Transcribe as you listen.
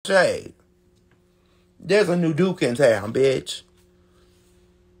shade. There's a new Duke in town, bitch.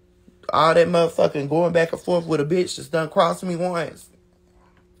 All that motherfucking going back and forth with a bitch that's done crossed me once.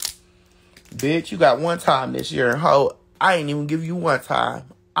 Bitch, you got one time this year, and hoe, I ain't even give you one time.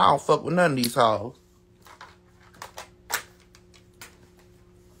 I don't fuck with none of these hoes.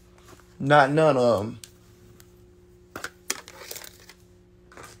 Not none of them.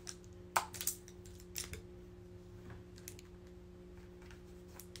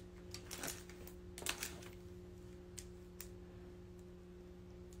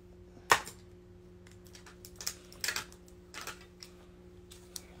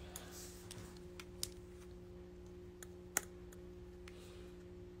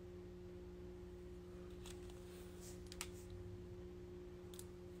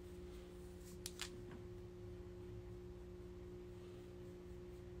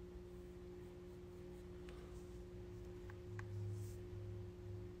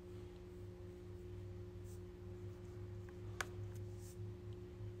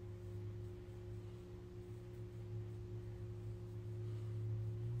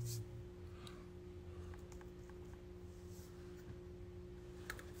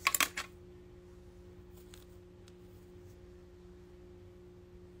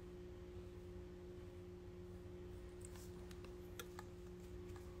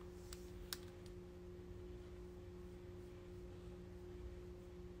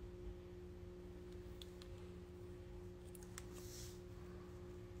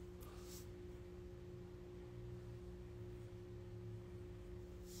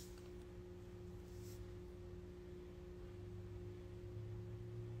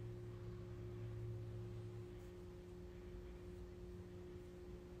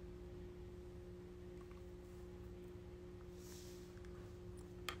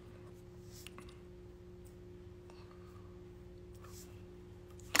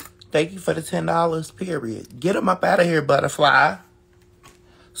 Thank you for the $10, period. Get them up out of here, butterfly.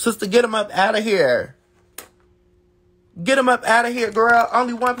 Sister, get them up out of here. Get them up out of here, girl.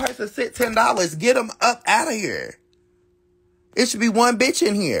 Only one person sent $10. Get them up out of here. It should be one bitch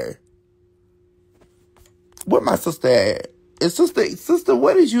in here. Where my sister at? Sister,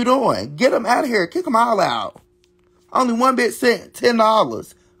 what is you doing? Get them out of here. Kick them all out. Only one bitch sent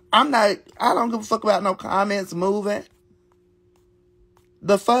 $10. I don't give a fuck about no comments moving.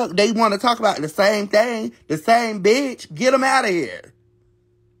 The fuck? They want to talk about the same thing, the same bitch. Get them out of here.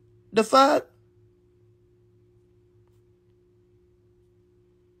 The fuck?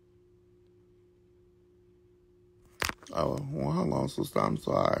 Oh, well, hold on, sister. I'm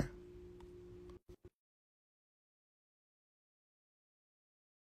sorry.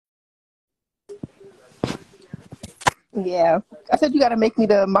 Yeah. I said you gotta make me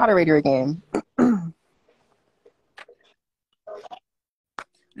the moderator again.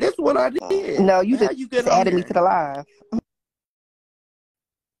 That's what I did. No, you How just you get on added me to here? the live.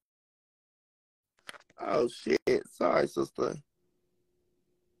 Oh, shit. Sorry, sister.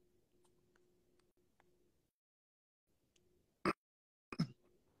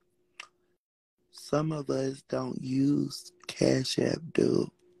 Some of us don't use Cash App, dude.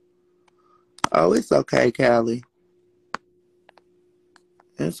 Oh, it's okay, Callie.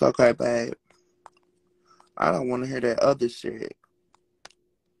 It's okay, babe. I don't want to hear that other shit.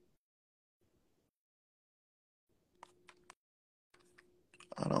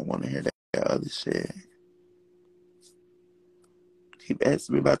 I don't want to hear that other shit. Keep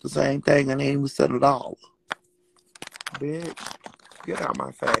asking me about the same thing and ain't even said it all. Bitch, get out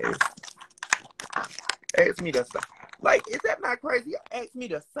my face. Ask me the same. Like, is that not crazy? Ask me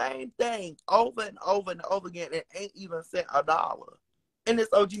the same thing over and over and over again and ain't even sent $1 in this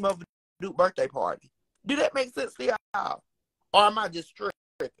OG Mother Duke birthday party. Do that make sense to y'all? Or am I just tripping?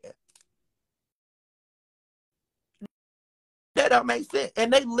 That don't make sense.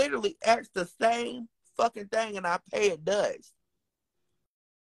 And they literally asked the same fucking thing and I pay it does.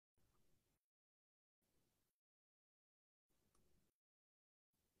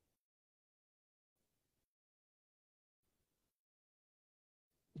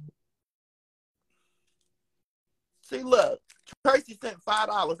 See, look, Tracy sent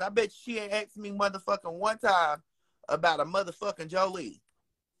 $5. I bet she ain't asked me motherfucking one time about a motherfucking Jolie.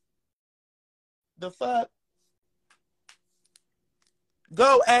 The fuck?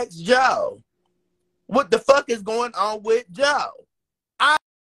 Go ask Joe. What the fuck is going on with Joe?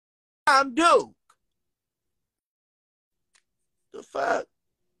 I'm Duke. The fuck?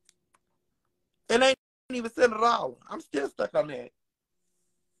 And ain't even sent $1. I'm still stuck on that.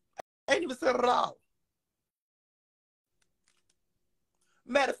 Ain't even sent $1.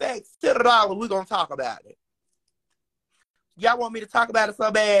 Matter of fact, $10, we're gonna talk about it. Y'all want me to talk about it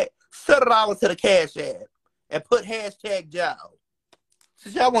so bad? Send it all into the Cash App and put hashtag Joe.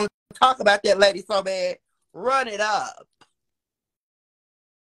 Since y'all want to talk about that lady so bad, run it up.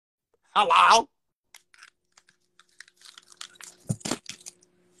 Hello?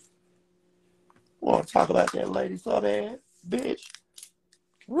 Want to talk about that lady so bad? Bitch,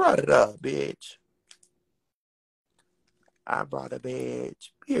 run it up, bitch. I brought a bitch.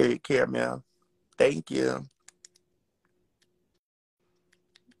 Period, Caramel. Thank you.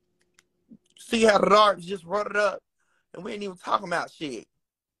 See how the Darks just run it up and we ain't even talking about shit.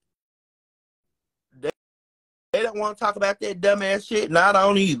 They don't want to talk about that dumbass shit, and I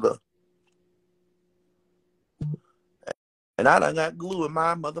don't either. And I done got glue in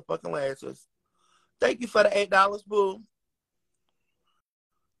my motherfucking lashes. Thank you for the $8, boo.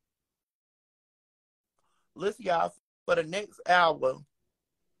 Listen, y'all, for the next hour,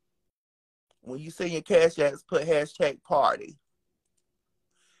 when you send your Cash Apps, put hashtag party.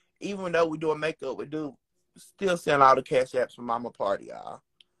 Even though we doing makeup, we do still send all the Cash Apps from Mama Party, y'all.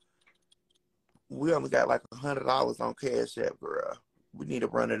 We only got like $100 on Cash App, girl. We need to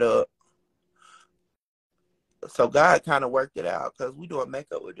run it up. So God kind of worked it out because we doing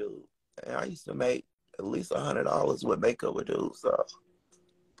makeup with dude. And I used to make at least $100 with makeup with dude. So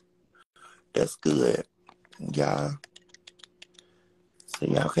that's good, y'all. So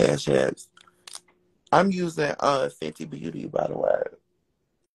y'all Cash Apps. I'm using Fenty Beauty, by the way.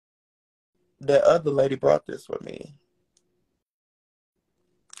 That other lady brought this for me.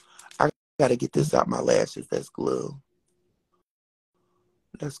 I gotta get this out my lashes. That's glue.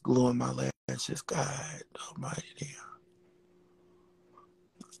 That's glue in my lashes. God almighty damn.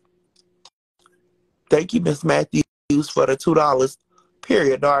 Thank you, Miss Matthews, for the $2.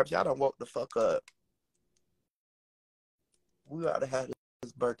 Period, Darbs. Y'all don't woke the fuck up. We ought to have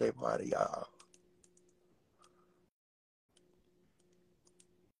this birthday party, y'all.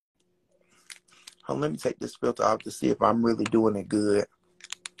 Let me take this filter off to see if I'm really doing it good.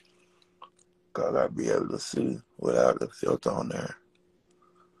 Because I'll be able to see without the filter on there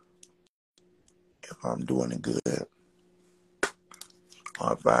if I'm doing it good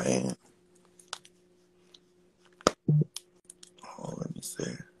or if I ain't. Oh, let me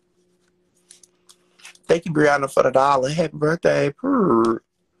see. Thank you, Brianna, for the $1. Happy birthday. Purr.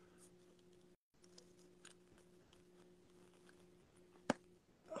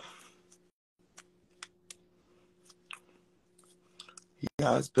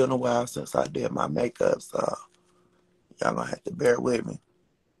 Yeah, it's been a while since I did my makeup, so y'all gonna have to bear with me.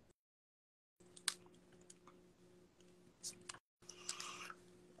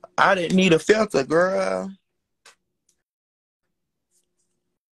 I didn't need a filter, girl.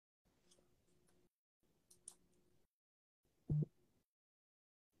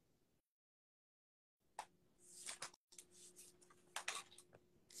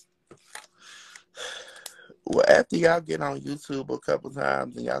 Well, after y'all get on YouTube a couple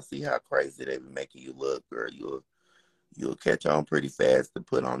times and y'all see how crazy they be making you look, girl, you'll catch on pretty fast to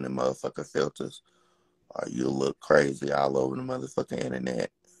put on the motherfucking filters, or you'll look crazy all over the motherfucking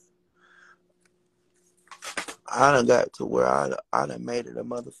internet. I done got to where I done made it a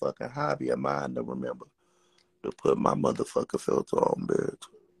motherfucking hobby of mine to remember to put my motherfucking filter on, bitch.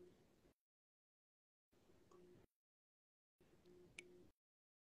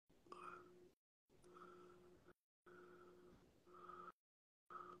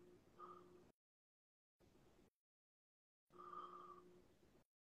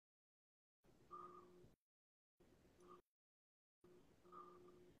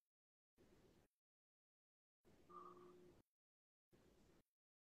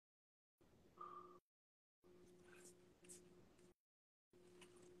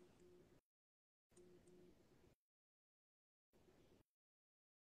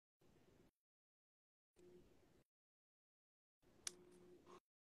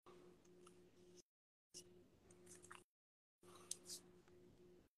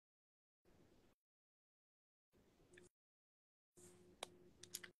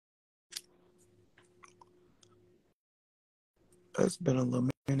 It's been a little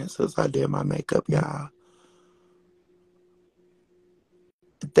minute since I did my makeup, y'all.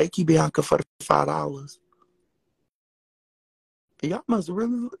 Thank you, Bianca, for the $5. Y'all must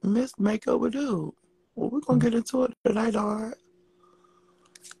really miss makeup with dude. Well, we're gonna get into it tonight, alright?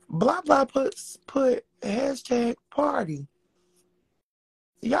 Blah blah put hashtag party.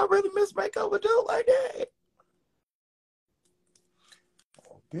 Y'all really miss makeup with dude like that?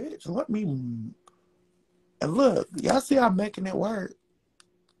 Oh, bitch, let me. And look, y'all see I'm making it work.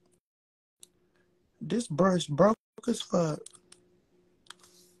 This brush broke as fuck.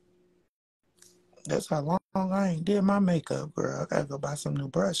 That's how long I ain't did my makeup, girl. I gotta go buy some new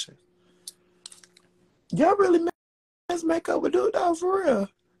brushes. Y'all really miss makeup with Dude though, for real?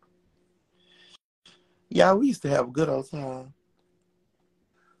 Yeah, we used to have a good old time.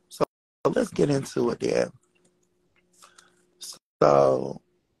 So let's get into it then. So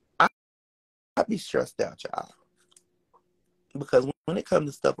I, I be stressed out, y'all. Because when it comes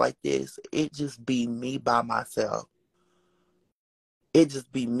to stuff like this, it just be me by myself. It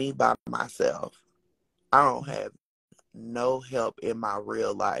just be me by myself. I don't have no help in my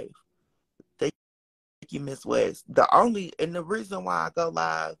real life. Thank you, Miss West. And the reason why I go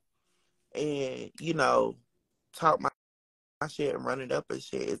live and, talk my shit and run it up and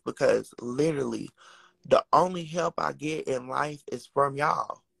shit is because literally the only help I get in life is from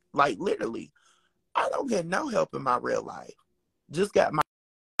y'all. Like literally, I don't get no help in my real life. Just got my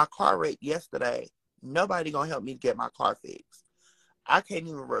car wrecked yesterday. Nobody gonna help me get my car fixed. I can't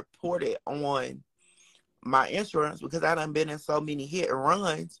even report it on my insurance because I done been in so many hit and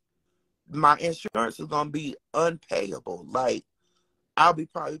runs. My insurance is gonna be unpayable. Like I'll be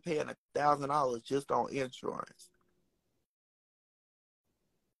probably paying $1,000 just on insurance.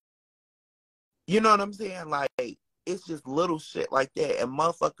 You know what I'm saying? Like it's just little shit like that, and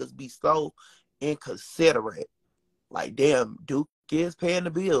motherfuckers be so inconsiderate. Like damn, Duke is paying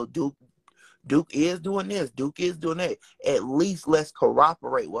the bill. Duke is doing this. Duke is doing that. At least let's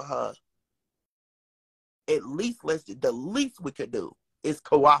cooperate with her. At least the least we could do is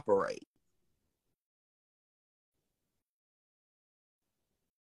cooperate.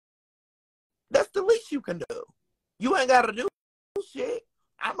 That's the least you can do. You ain't got to do shit.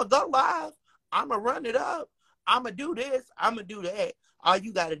 I'ma go live. I'ma run it up. I'ma do this. I'ma do that. All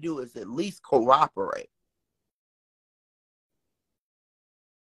you got to do is at least cooperate.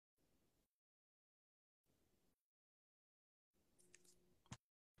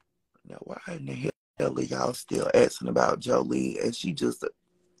 Now, why in the hell are y'all still asking about Jolie? And she just,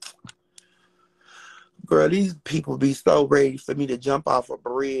 girl, these people be so ready for me to jump off a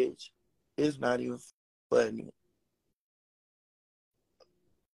bridge. It's not even funny.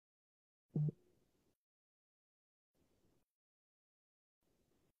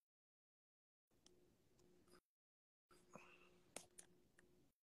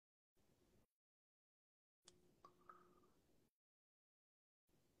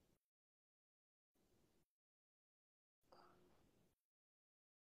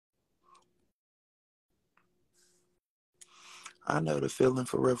 I know the feeling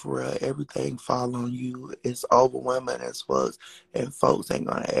for real, for real. Everything fall on you. It's overwhelming as fuck. And folks ain't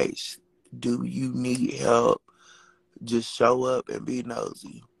gonna ask, do you need help? Just show up and be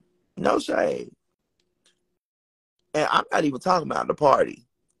nosy. No shade. And I'm not even talking about the party.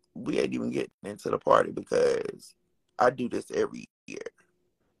 We ain't even getting into the party because I do this every year.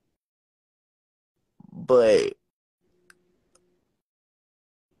 But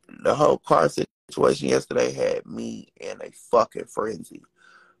the whole car situation yesterday had me in a fucking frenzy.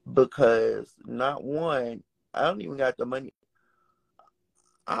 Because not one, I don't even got the money.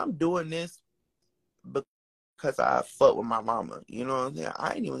 I'm doing this because I fuck with my mama. You know what I'm saying?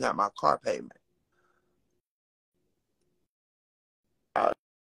 I ain't even got my car payment. I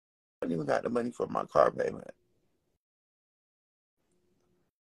ain't even got the money for my car payment.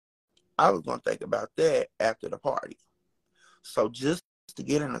 I was gonna think about that after the party. So just to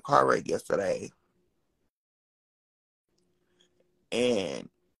get in a car wreck yesterday and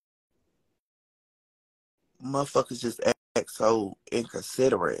motherfuckers just act so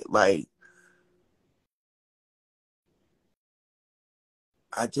inconsiderate. Like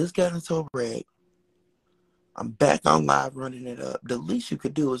I just got into a wreck. I'm back on live running it up. The least you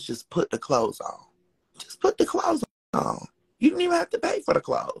could do is just put the clothes on. Just put the clothes on. You didn't even have to pay for the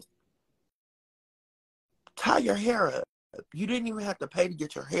clothes. Tie your hair up. You didn't even have to pay to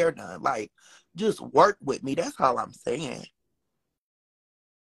get your hair done. Like, just work with me. That's all I'm saying.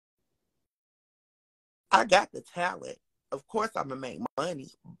 I got the talent. Of course, I'm gonna make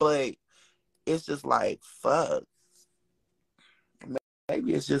money, but it's just like, fuck.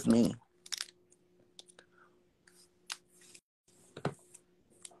 Maybe it's just me.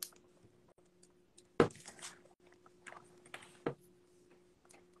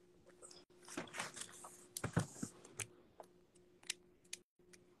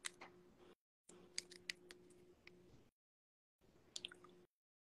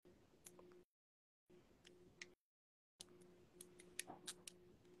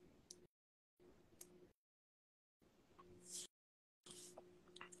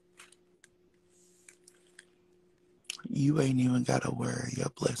 You ain't even gotta worry. Your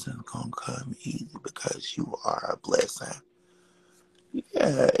blessing's gonna come easy because you are a blessing.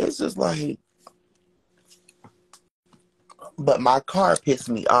 Yeah, it's just like But my car pissed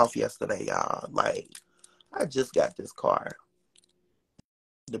me off yesterday, y'all. Like, I just got this car.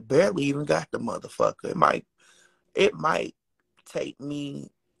 The barely even got the motherfucker. It might take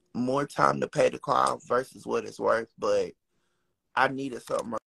me more time to pay the car off versus what it's worth, but I needed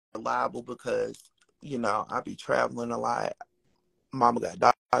something reliable because, I be traveling a lot. Mama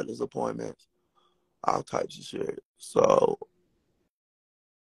got doctor's appointments, all types of shit. So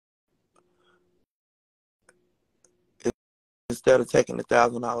instead of taking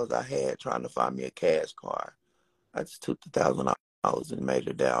 $1,000 I had trying to find me a cash car, I just took the $1,000 and made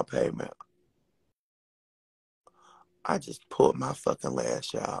a down payment. I just pulled my fucking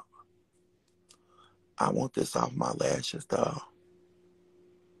lash out. I want this off my lashes though.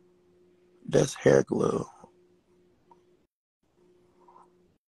 That's hair glue.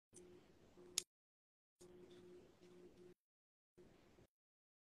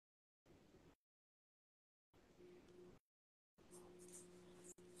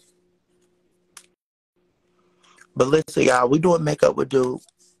 But listen, y'all, we doing makeup with Duke.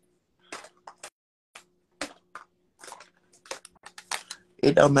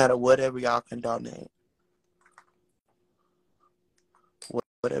 It don't matter whatever y'all can donate.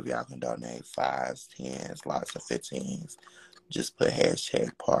 Whatever y'all can donate. 5s, 10s, lots of 15s. Just put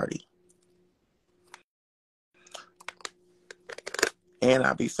hashtag party. And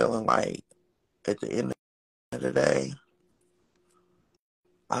I be feeling like at the end of the day,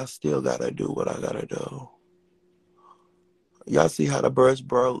 I still gotta do what I gotta do. Y'all see how the brush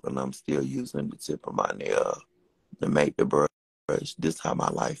broke and I'm still using the tip of my nail to make the brush. This how my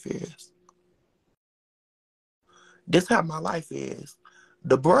life is. This how my life is.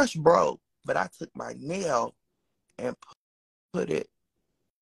 The brush broke, but I took my nail and put it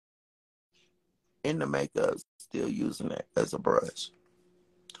in the makeup, still using it as a brush.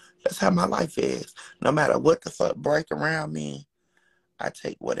 That's how my life is. No matter what the fuck break around me, I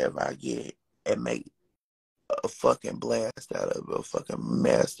take whatever I get and make a fucking blast out of it, a fucking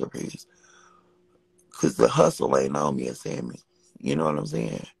masterpiece. Cause the hustle ain't on me, it's in me. You know what I'm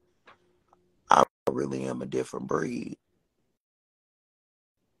saying? I really am a different breed.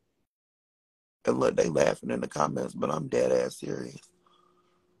 And look, they laughing in the comments, but I'm dead ass serious.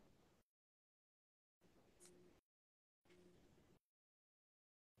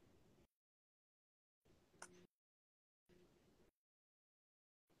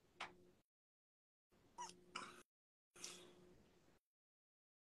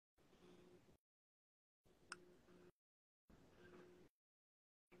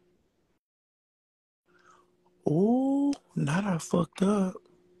 Ooh, not I fucked up.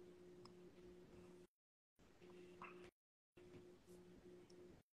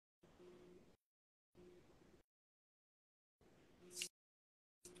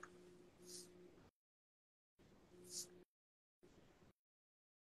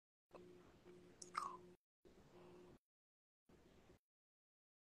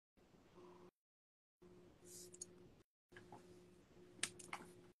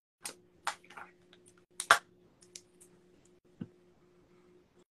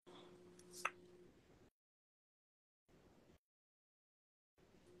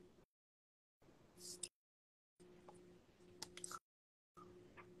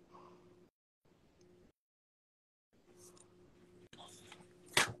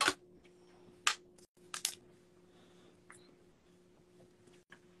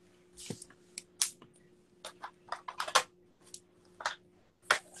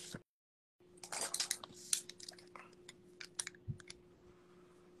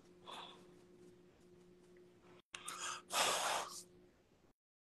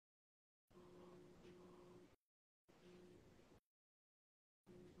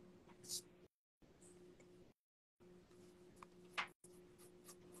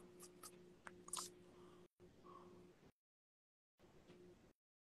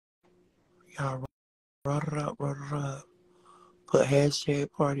 Y'all run it up, run it up. Put hashtag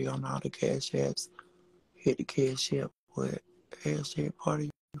party on all the cash apps. Hit the cash app with hashtag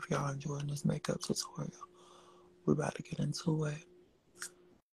party if y'all enjoying this makeup tutorial. We about to get into it.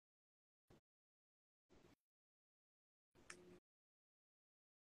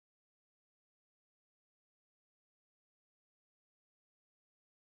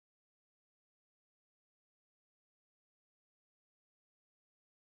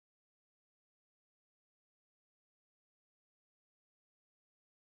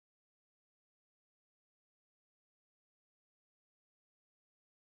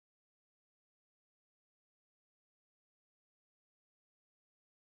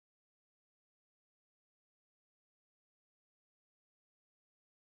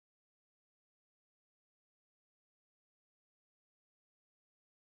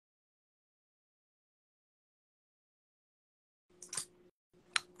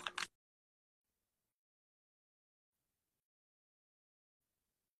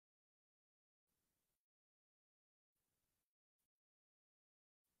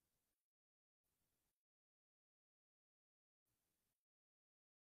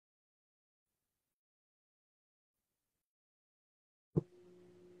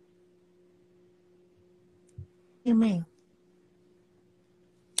 hear me?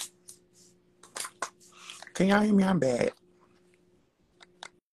 Can y'all hear me? I'm bad.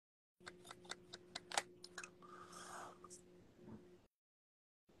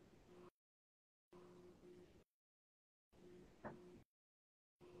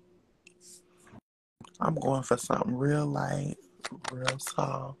 I'm going for something real light, real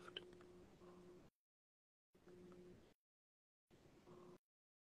soft.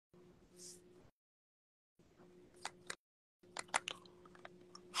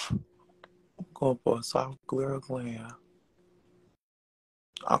 I'm going for a soft glitter glam.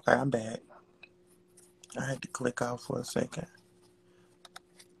 Okay, I'm back. I had to click out for a second.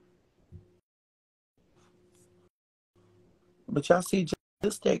 But y'all see,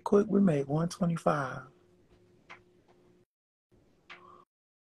 just that quick, we made 125.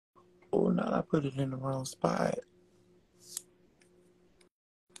 Oh, now I put it in the wrong spot.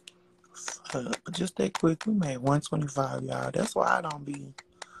 But just that quick, we made 125, y'all. That's why I don't be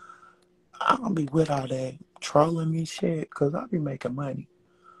with all that trolling me shit, because I be making money.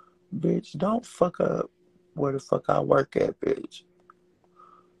 Bitch, don't fuck up where the fuck I work at, bitch.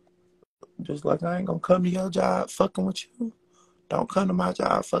 Just like I ain't gonna come to your job fucking with you. Don't come to my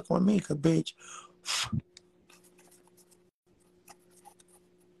job fucking with me, because, bitch,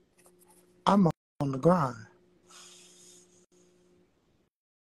 I'm on the grind.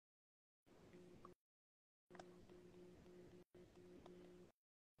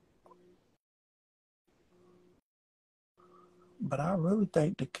 But I really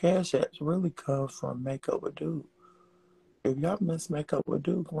think the cash apps really come from Makeup with Duke. If y'all miss Makeup with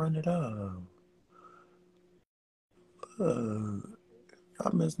Duke, run it up. Y'all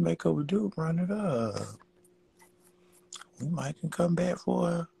miss Makeup with Duke, run it up. We might can come back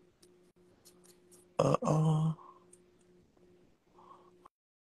for a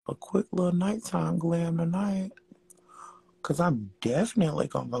a quick little nighttime glam tonight. Cause I'm definitely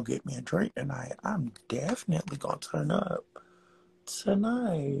gonna go get me a drink tonight. I'm definitely gonna turn up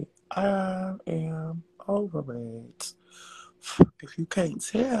tonight. I am over it. If you can't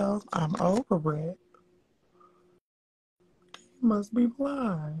tell, I'm over it. You must be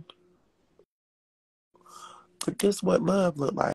blind. But this what love look like.